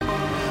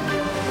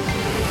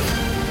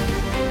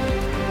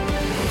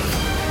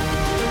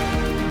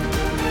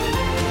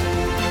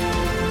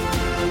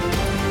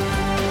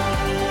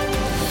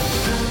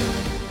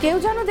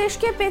যেন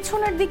দেশকে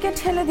পেছনের দিকে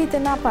ঠেলে দিতে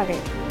না পারে।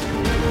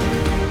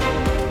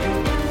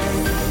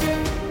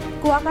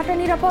 কুয়াকাটা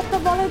নিরাপত্তা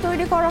বলয়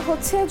তৈরি করা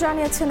হচ্ছে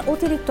জানিয়েছেন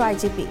অতিরিক্ত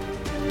আইজিপি।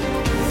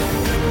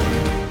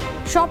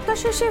 সপ্তাহ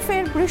শেষে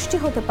ফের বৃষ্টি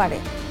হতে পারে।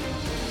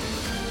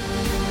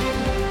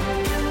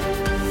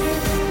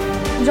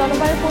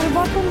 জলবায়ু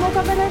পরিবর্তন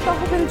মোকাবেলায়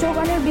তহবিল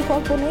যোগানের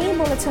বিকল্প নেই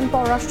বলেছেন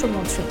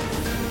পররাষ্ট্রমন্ত্রী।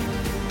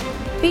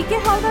 পিকে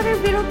হালদারের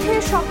বিরুদ্ধে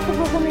সাক্ষ্য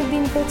গ্রহণের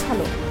দিন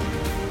পেছালো।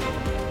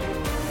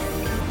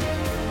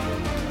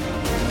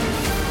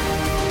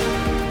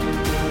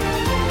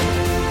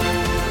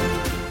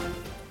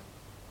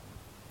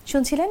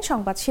 শুনছিলেন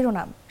সংবাদ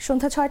শিরোনাম।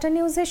 সন্ধ্যা ৬টা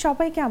নিউজে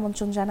সবাইকে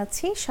আমন্ত্রণ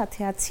জানাচ্ছি, সাথে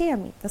আছি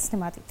আমি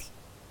তাসনিমা তিথি।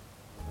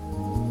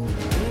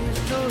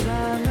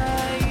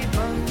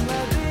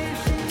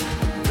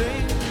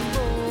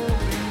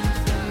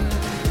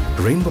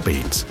 রেইনবো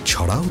পেইন্টস,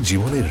 ছড়াও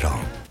জীবনের রং।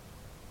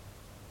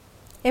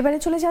 এবারে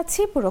চলে যাচ্ছি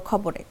পুরো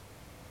খবরে।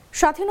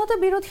 স্বাধীনতা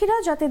বিরোধীরা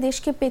যাতে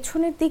দেশকে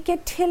পেছনের দিকে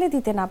ঠেলে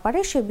দিতে না পারে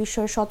সে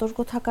বিষয়ে সতর্ক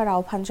থাকার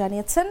আহ্বান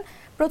জানিয়েছেন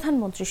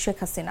প্রধানমন্ত্রী শেখ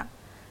হাসিনা।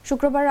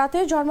 শুক্রবার রাতে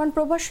জার্মান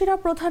প্রবাসীরা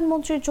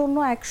প্রধানমন্ত্রীর জন্য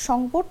এক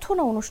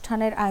সংবর্ধনা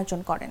অনুষ্ঠানের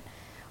আয়োজন করেন।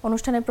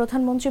 অনুষ্ঠানে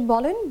প্রধানমন্ত্রী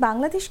বলেন,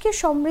 বাংলাদেশকে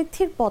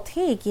সমৃদ্ধির পথে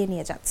এগিয়ে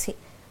নিয়ে যাচ্ছি,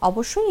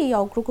 অবশ্যই এই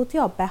অগ্রগতি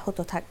অব্যাহত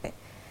থাকবে।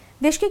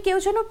 দেশকে কেউ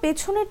যেন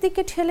পেছনের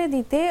দিকে ঠেলে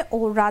দিতে ও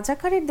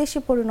রাজাকারের দেশে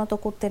পরিণত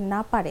করতে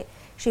না পারে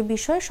সে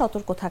বিষয়ে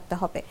সতর্ক থাকতে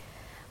হবে।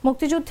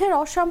 মুক্তিযুদ্ধের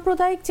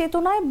অসাম্প্রদায়িক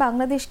চেতনায়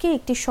বাংলাদেশকে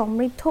একটি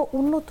সমৃদ্ধ,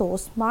 উন্নত ও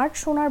স্মার্ট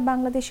সোনার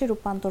বাংলাদেশে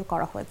রূপান্তর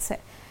করা হয়েছে।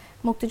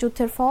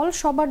 মুক্তিযুদ্ধের ফল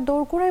সবার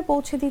দোরগোড়ায়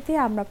পৌঁছে দিতে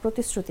আমরা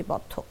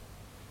প্রতিশ্রুতিবদ্ধ।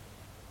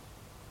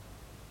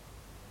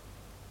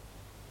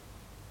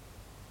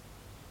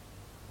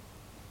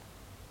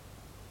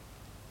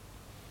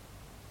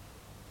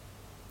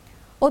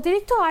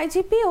 অতিরিক্ত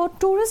আইজিপি ও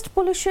ট্যুরিস্ট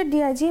পুলিশের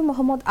ডিআইজি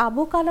মোহাম্মদ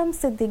আবু কালাম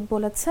সিদ্দিক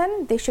বলেছেন,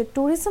 দেশের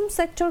ট্যুরিজম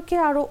সেক্টরকে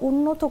আরও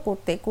উন্নত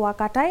করতে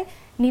কুয়াকাটায়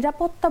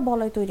নিরাপত্তা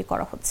বলয় তৈরি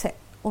করা হচ্ছে।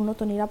 উন্নত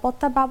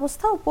নিরাপত্তা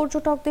ব্যবস্থা ও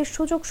পর্যটকদের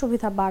সুযোগ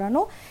সুবিধা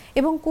বাড়ানো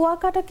এবং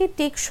কুয়াকাটাকে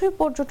টেকসই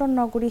পর্যটন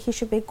নগরী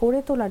হিসেবে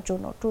গড়ে তোলার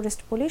জন্য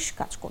ট্যুরিস্ট পুলিশ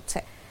কাজ করছে।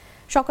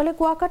 সকালে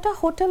কুয়াকাটা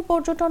হোটেল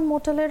পর্যটন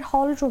মোটেলের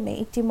হল রুমে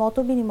একটি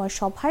মতবিনিময়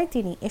সভায়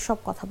তিনি এসব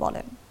কথা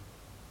বলেন।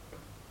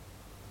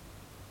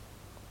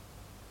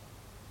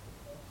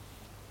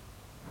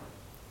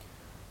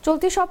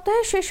 চলতি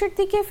সপ্তাহের শেষের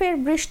দিকে ফের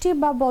বৃষ্টি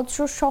বা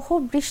বজ্রসহ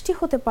বৃষ্টি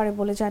হতে পারে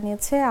বলে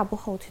জানিয়েছে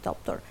আবহাওয়া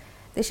অধিদপ্তর।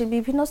 দেশের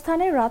বিভিন্ন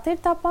স্থানে রাতের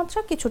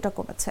তাপমাত্রা কিছুটা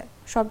কমেছে।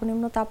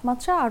 সর্বনিম্ন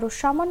তাপমাত্রা আরও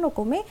সামান্য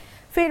কমে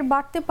ফের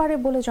বাড়তে পারে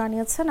বলে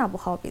জানিয়েছেন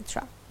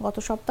আবহাওয়াবিদরা। গত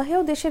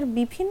সপ্তাহেও দেশের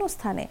বিভিন্ন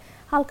স্থানে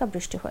হালকা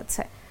বৃষ্টি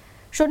হয়েছে।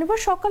 শনিবার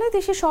সকালে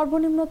দেশের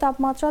সর্বনিম্ন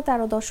তাপমাত্রা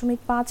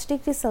 13.5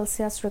 ডিগ্রি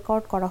সেলসিয়াস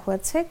রেকর্ড করা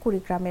হয়েছে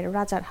কুড়িগ্রামের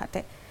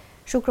রাজারহাটে।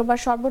 শুক্রবার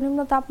সর্বনিম্ন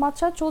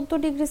তাপমাত্রা 14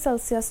 ডিগ্রি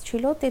সেলসিয়াস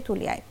ছিল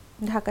তেঁতুলিয়ায়।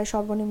 ঢাকায়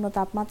সর্বনিম্ন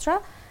তাপমাত্রা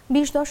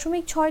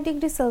 20.6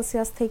 ডিগ্রি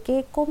সেলসিয়াস থেকে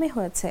কমে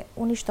হয়েছে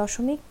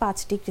 19.5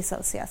 ডিগ্রি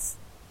সেলসিয়াস।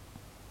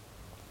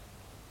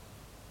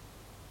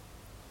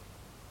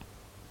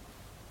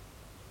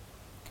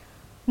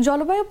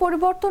 জলবায়ু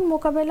পরিবর্তন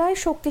মোকাবেলায়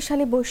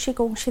শক্তিশালী বৈশ্বিক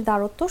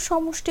অংশীদারত্ব,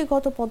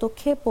 সমষ্টিগত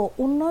পদক্ষেপ ও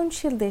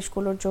উন্নয়নশীল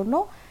দেশগুলোর জন্য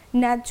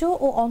ন্যায্য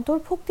ও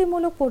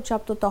অন্তর্ভুক্তিমূলক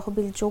পর্যাপ্ত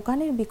তহবিল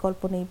যোগানের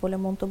বিকল্প নেই বলে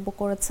মন্তব্য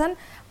করেছেন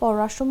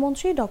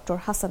পররাষ্ট্রমন্ত্রী ডক্টর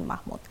হাসান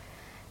মাহমুদ।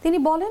 তিনি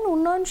বলেন,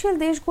 উন্নয়নশীল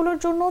দেশগুলোর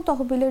জন্য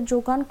তহবিলের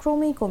যোগান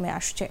ক্রমেই কমে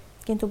আসছে,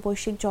 কিন্তু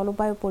বৈশ্বিক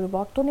জলবায়ু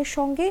পরিবর্তনের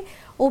সঙ্গে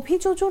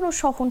অভিযোজন ও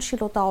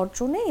সহনশীলতা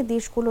অর্জনে এই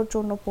দেশগুলোর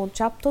জন্য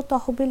পর্যাপ্ত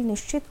তহবিল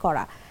নিশ্চিত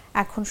করা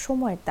এখন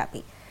সময়ের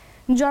দাবি।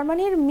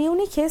 জার্মানির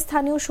মিউনিখে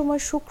স্থানীয়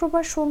সময়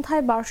শুক্রবার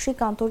সন্ধ্যায় বার্ষিক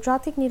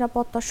আন্তর্জাতিক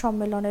নিরাপত্তা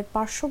সম্মেলনের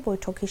পার্শ্ব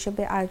বৈঠক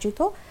হিসেবে আয়োজিত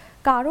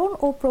কারণ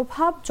ও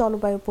প্রভাব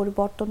জলবায়ু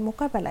পরিবর্তন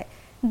মোকাবেলায়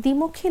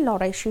দ্বিমুখী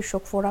লড়াই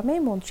শীর্ষক ফোরামে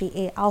মন্ত্রী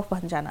এ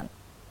আহ্বান জানান।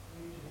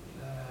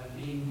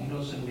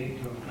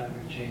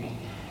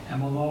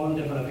 Among all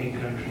developing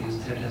countries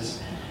that has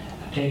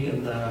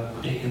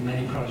taken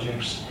many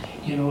projects,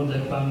 you know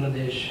that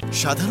Bangladesh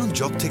সাধারণ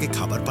জগ থেকে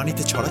খাবার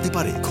পানিতে ছড়াতে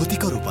পারে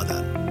ক্ষতিকর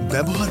উপাদান।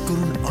 ব্যবহার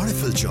করুন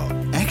আরএফএল জগ,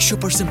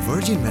 100%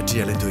 ভার্জিন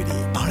ম্যাটেরিয়ালে তৈরি।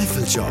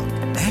 RFL jug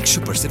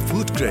 100%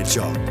 food grade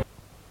jug.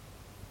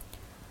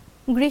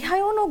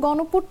 গৃহায়ন ও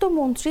গণপূর্ত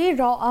মন্ত্রী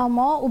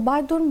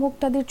উবায়দুল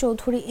মুক্তাদির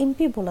চৌধুরী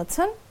এমপি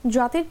বলেছেন,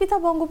 জাতির পিতা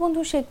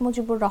বঙ্গবন্ধু শেখ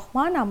মুজিবুর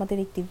রহমান আমাদের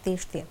একটি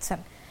দেশ দিয়েছেন,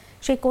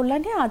 সেই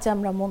কল্যাণে আজ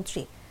আমরা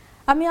মন্ত্রী।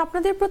 আমি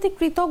আপনাদের প্রতি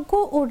কৃতজ্ঞ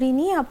ও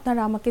ঋণী,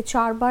 আপনারা আমাকে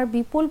 4 বার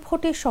বিপুল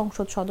ভোটে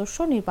সংসদ সদস্য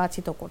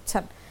নির্বাচিত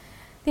করছেন।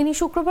 তিনি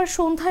শুক্রবার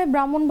সন্ধ্যায়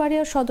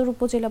ব্রাহ্মণবাড়িয়া সদর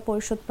উপজেলা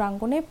পরিষদ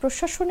প্রাঙ্গণে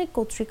প্রশাসনিক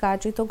কর্তৃক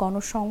আয়োজিত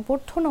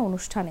গণসংবর্ধনা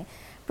অনুষ্ঠানে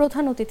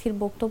প্রধান অতিথির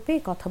বক্তব্যে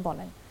কথা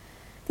বলেন।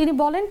 তিনি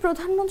বলেন,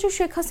 প্রধানমন্ত্রী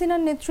শেখ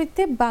হাসিনার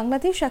নেতৃত্বে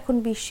বাংলাদেশ এখন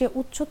বিশ্বে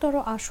উচ্চতর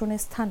আসনে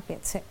স্থান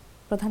পেয়েছে।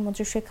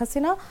 প্রধানমন্ত্রী শেখ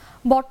হাসিনা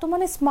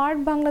বর্তমানে স্মার্ট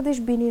বাংলাদেশ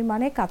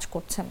বিনির্মাণে কাজ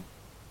করছেন।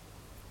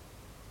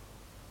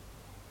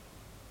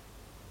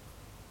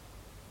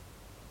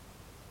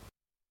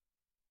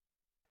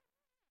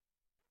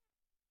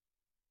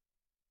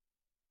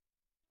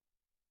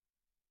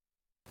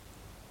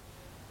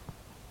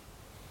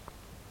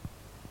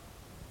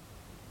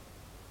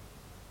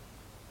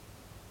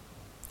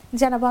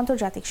 জানাবো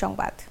আন্তর্জাতিক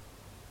সংবাদ।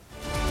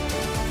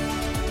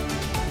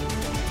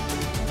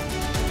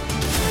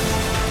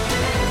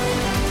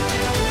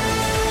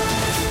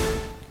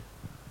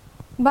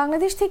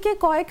 বাংলাদেশ থেকে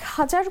কয়েক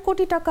হাজার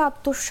কোটি টাকা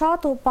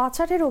আত্মসাৎ ও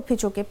পাচারের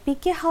অভিযোগে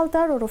পিকে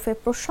হালদার ওরফে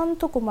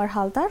প্রশান্ত কুমার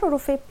হালদার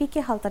ওরফে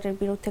পিকে হালদারের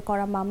বিরুদ্ধে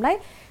করা মামলায়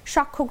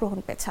সাক্ষ্য গ্রহণ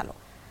পেছালো।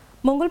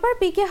 মঙ্গলবার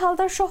পিকে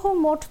হালদার সহ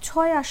মোট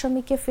 6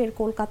 আসামিকে ফের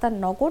কলকাতার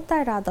নগর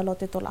দায়রা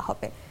আদালতে তোলা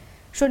হবে।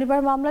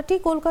 শনিবার মামলাটি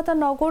কলকাতা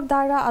নগর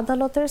দায়রা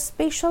আদালতের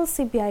স্পেশাল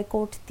সিবিআই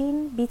কোর্ট 3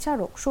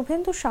 বিচারক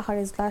শুভেন্দু সাহার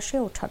এজলাসে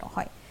ওঠানো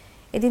হয়।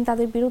 এদিন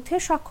তাদের বিরুদ্ধে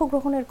সাক্ষ্য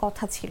গ্রহণের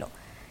কথা ছিল,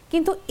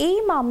 কিন্তু এই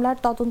মামলার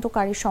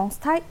তদন্তকারী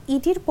সংস্থা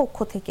ইডির পক্ষ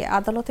থেকে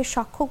আদালতে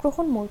সাক্ষ্য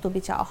গ্রহণ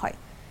মুলতবি চাওয়া হয়।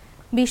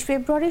 20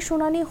 ফেব্রুয়ারি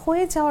শুনানি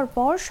হয়ে যাওয়ার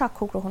পর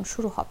সাক্ষ্য গ্রহণ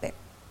শুরু হবে।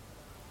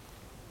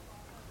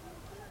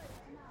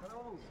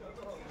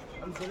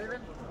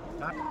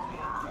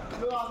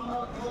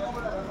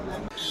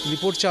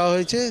 রিপোর্ট চাওয়া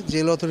হয়েছে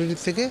জেল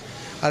অথরিটির থেকে,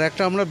 আর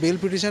একটা আমরা বেল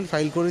পিটিশন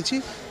ফাইল করেছি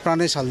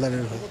প্রাণেশ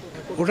হালদারের হয়ে।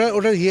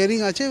 ওটার হিয়ারিং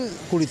আছে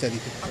 20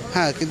 তারিখে।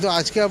 হ্যাঁ, কিন্তু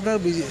আজকে আপনার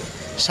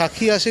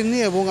সাক্ষী আসেননি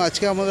এবং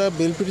আজকে আমরা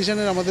বেল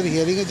পিটিশনের আমাদের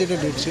হিয়ারিংয়ের যেটা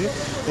ডেট ছিল,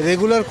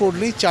 রেগুলার কোর্ট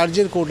নেই,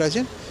 চার্জের কোর্ট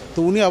আছেন, তো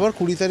উনি আবার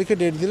 20 তারিখে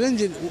ডেট দিলেন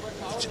যে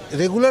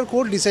রেগুলার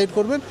কোর্ট ডিসাইড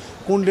করবেন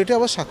কোন ডেটে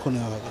আবার সাক্ষ্য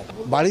নেওয়া হবে।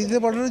 বাড়িতে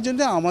পাঠানোর জন্য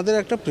আমাদের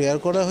একটা প্রেয়ার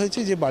করা হয়েছে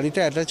যে বাড়িটা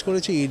অ্যাটাচ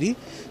করেছে ইডি,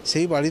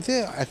 সেই বাড়িতে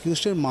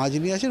অ্যাকিউজডের মা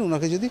যিনি আছেন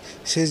ওনাকে যদি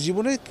শেষ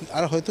জীবনে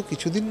আর হয়তো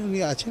কিছুদিন উনি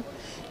আছেন,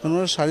 কারণ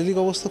ওনার শারীরিক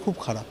অবস্থা খুব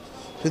খারাপ,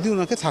 যদি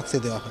ওনাকে থাকতে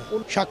দেওয়া হয়।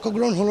 সাক্ষ্য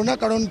গ্রহণ হলো না,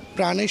 কারণ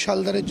প্রাণেশ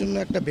হালদারের জন্য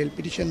একটা বেল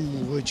পিটিশন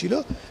মুভ হয়েছিল,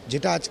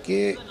 যেটা আজকে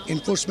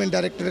এনফোর্সমেন্ট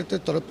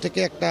ডাইরেক্টরেটের তরফ থেকে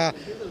একটা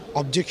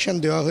অবজেকশন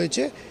দেওয়া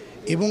হয়েছে,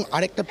 এবং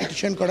আরেকটা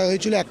পিটিশন করা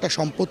হয়েছিল একটা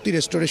সম্পত্তি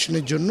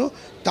রেস্টোরেশনের জন্য,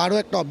 তারও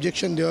একটা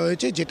অবজেকশন দেওয়া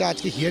হয়েছে, যেটা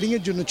আজকে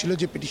হিয়ারিংয়ের জন্য ছিল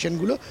যে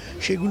পিটিশনগুলো,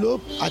 সেগুলো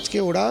আজকে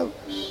ওরা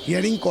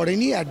হিয়ারিং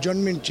করেনি,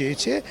 অ্যাডজর্নমেন্ট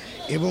চেয়েছে,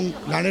 এবং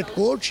লার্নেড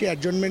কোর্ট সেই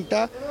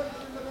অ্যাডজর্নমেন্টটা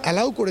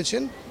অ্যালাউ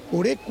করেছেন,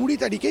 করে 20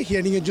 তারিখে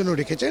হিয়ারিংয়ের জন্য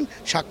রেখেছেন।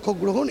 সাক্ষ্য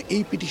গ্রহণ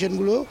এই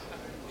পিটিশনগুলো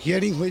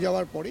হিয়ারিং হয়ে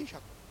যাওয়ার পরেই।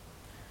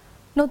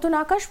 নতুন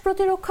আকাশ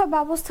প্রতিরক্ষা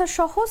ব্যবস্থা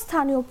সহ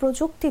স্থানীয়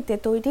প্রযুক্তিতে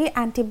তৈরি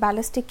অ্যান্টি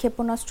ব্যালিস্টিক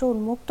ক্ষেপণাস্ত্র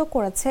উন্মুক্ত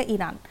করেছে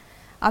ইরান।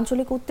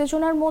 আঞ্চলিক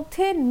উত্তেজনার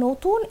মধ্যে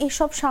নতুন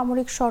এসব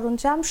সামরিক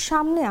সরঞ্জাম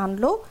সামনে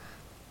আনল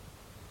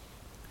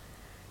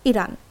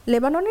ইরান।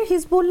 লেবাননের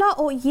হিজবুল্লাহ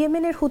ও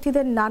ইয়েমেনের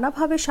হুতিদের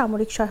নানাভাবে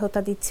সামরিক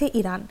সহায়তা দিচ্ছে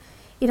ইরান।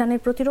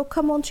 ইরানের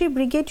প্রতিরক্ষা মন্ত্রী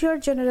ব্রিগেডিয়ার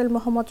জেনারেল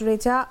মোহাম্মদ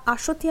রেজা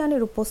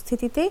আশতিয়ানের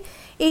উপস্থিতিতে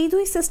এই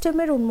 2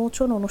 সিস্টেমের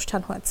উন্মোচন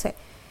অনুষ্ঠান হয়েছে।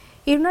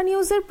 ইরনা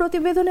নিউজের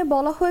প্রতিবেদনে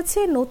বলা হয়েছে,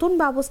 নতুন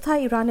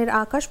ব্যবস্থায় ইরানের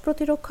আকাশ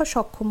প্রতিরক্ষা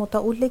সক্ষমতা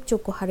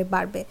উল্লেখযোগ্য হারে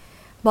বাড়বে।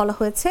 বলা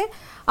হয়েছে,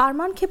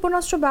 আরমান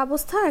ক্ষেপণাস্ত্র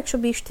ব্যবস্থা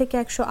 120 থেকে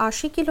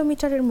 180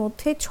 কিলোমিটারের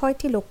মধ্যে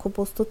 6টি লক্ষ্য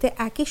বস্তুতে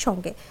একই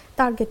সঙ্গে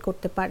টার্গেট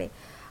করতে পারে,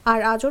 আর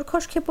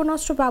আজরখস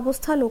ক্ষেপণাস্ত্র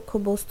ব্যবস্থা লক্ষ্য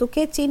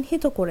বস্তুকে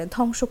চিহ্নিত করে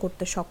ধ্বংস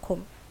করতে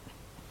সক্ষম।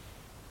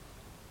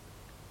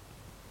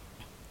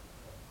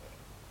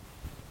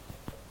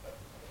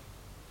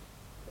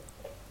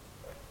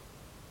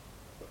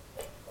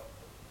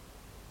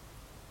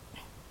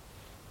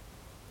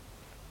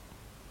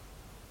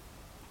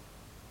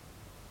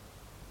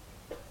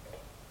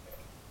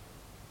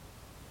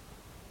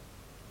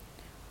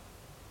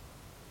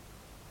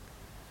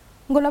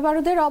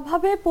 গোলাবারুদের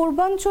অভাবে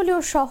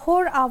পূর্বাঞ্চলীয়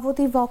শহর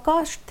আভদিভকা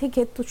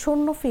থেকে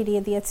সৈন্য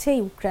ফিরিয়ে দিয়েছে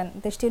ইউক্রেন।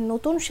 দেশটির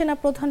নতুন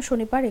সেনাপ্রধান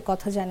শনিবার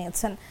কথা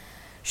জানিয়েছেন।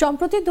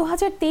 সম্প্রতি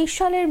 2023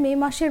 সালের মে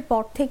মাসের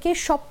পর থেকে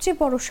সবচেয়ে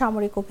বড়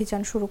সামরিক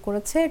অভিযান শুরু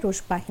করেছে রুশ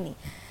বাহিনী।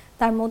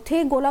 তার মধ্যে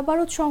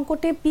গোলাবারুদ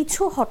সংকটে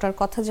পিছু হটার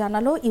কথা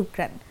জানালো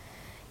ইউক্রেন।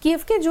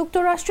 কিয়েভকে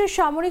যুক্তরাষ্ট্রের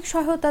সামরিক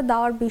সহায়তা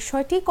দেওয়ার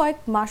বিষয়টি কয়েক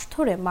মাস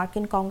ধরে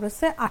মার্কিন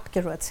কংগ্রেসে আটকে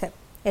রয়েছে।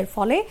 এর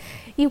ফলে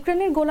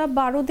ইউক্রেনের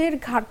গোলাবারুদের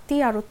ঘাটতি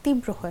আরও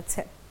তীব্র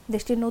হয়েছে।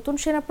 দেশটির নতুন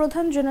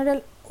সেনাপ্রধান জেনারেল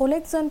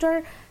ওলেকজান্ডার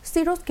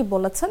সিরস্কি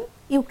বলেছেন,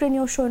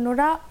 ইউক্রেনীয়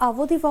সৈন্যরা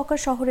আভদিভকা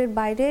শহরের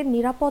বাইরে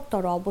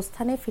নিরাপদতর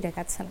অবস্থানে ফিরে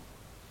গেছেন।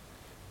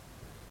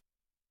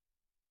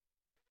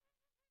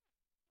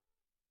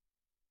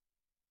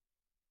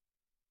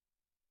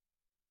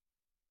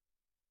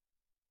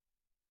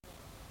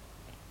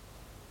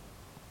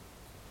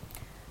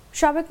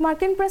 সাবেক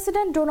মার্কিন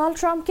প্রেসিডেন্ট ডোনাল্ড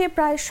ট্রাম্পকে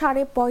প্রায়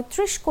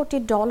 $35 কোটি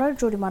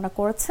জরিমানা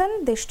করেছেন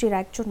দেশটির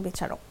একজন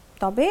বিচারক।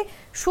 তবে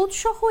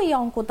সুদসহ এই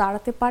অঙ্ক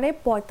দাঁড়াতে পারে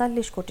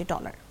 $45 কোটি।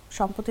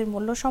 সম্পত্তির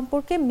মূল্য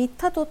সম্পর্কে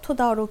মিথ্যা তথ্য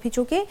দেওয়ার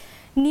অভিযোগে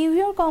নিউ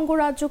ইয়র্ক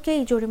অঙ্গরাজ্যকে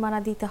এই জরিমানা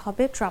দিতে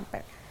হবে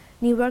ট্রাম্পের।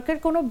 নিউ ইয়র্কের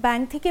কোনো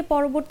ব্যাংক থেকে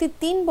পরবর্তী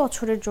 3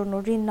 বছরের জন্য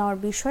ঋণ নেওয়ার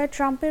বিষয়ে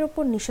ট্রাম্পের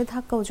ওপর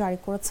নিষেধাজ্ঞাও জারি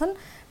করেছেন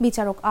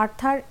বিচারক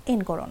আর্থার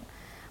এনগরন।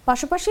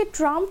 পাশাপাশি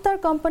ট্রাম্প তার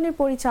কোম্পানির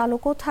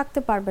পরিচালকও থাকতে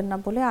পারবেন না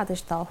বলে আদেশ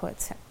দেওয়া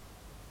হয়েছে।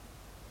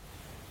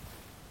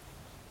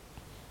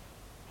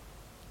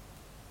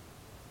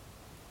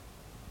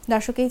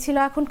 দর্শক, এই ছিল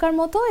এখনকার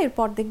মতো।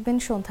 এরপর দেখবেন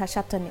সন্ধ্যা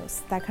 7টা নিউজ।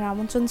 দেখার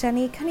আমন্ত্রণ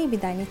জানিয়ে এখানেই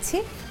বিদায় নিচ্ছি।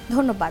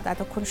 ধন্যবাদ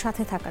এতক্ষণ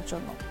সাথে থাকার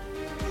জন্য।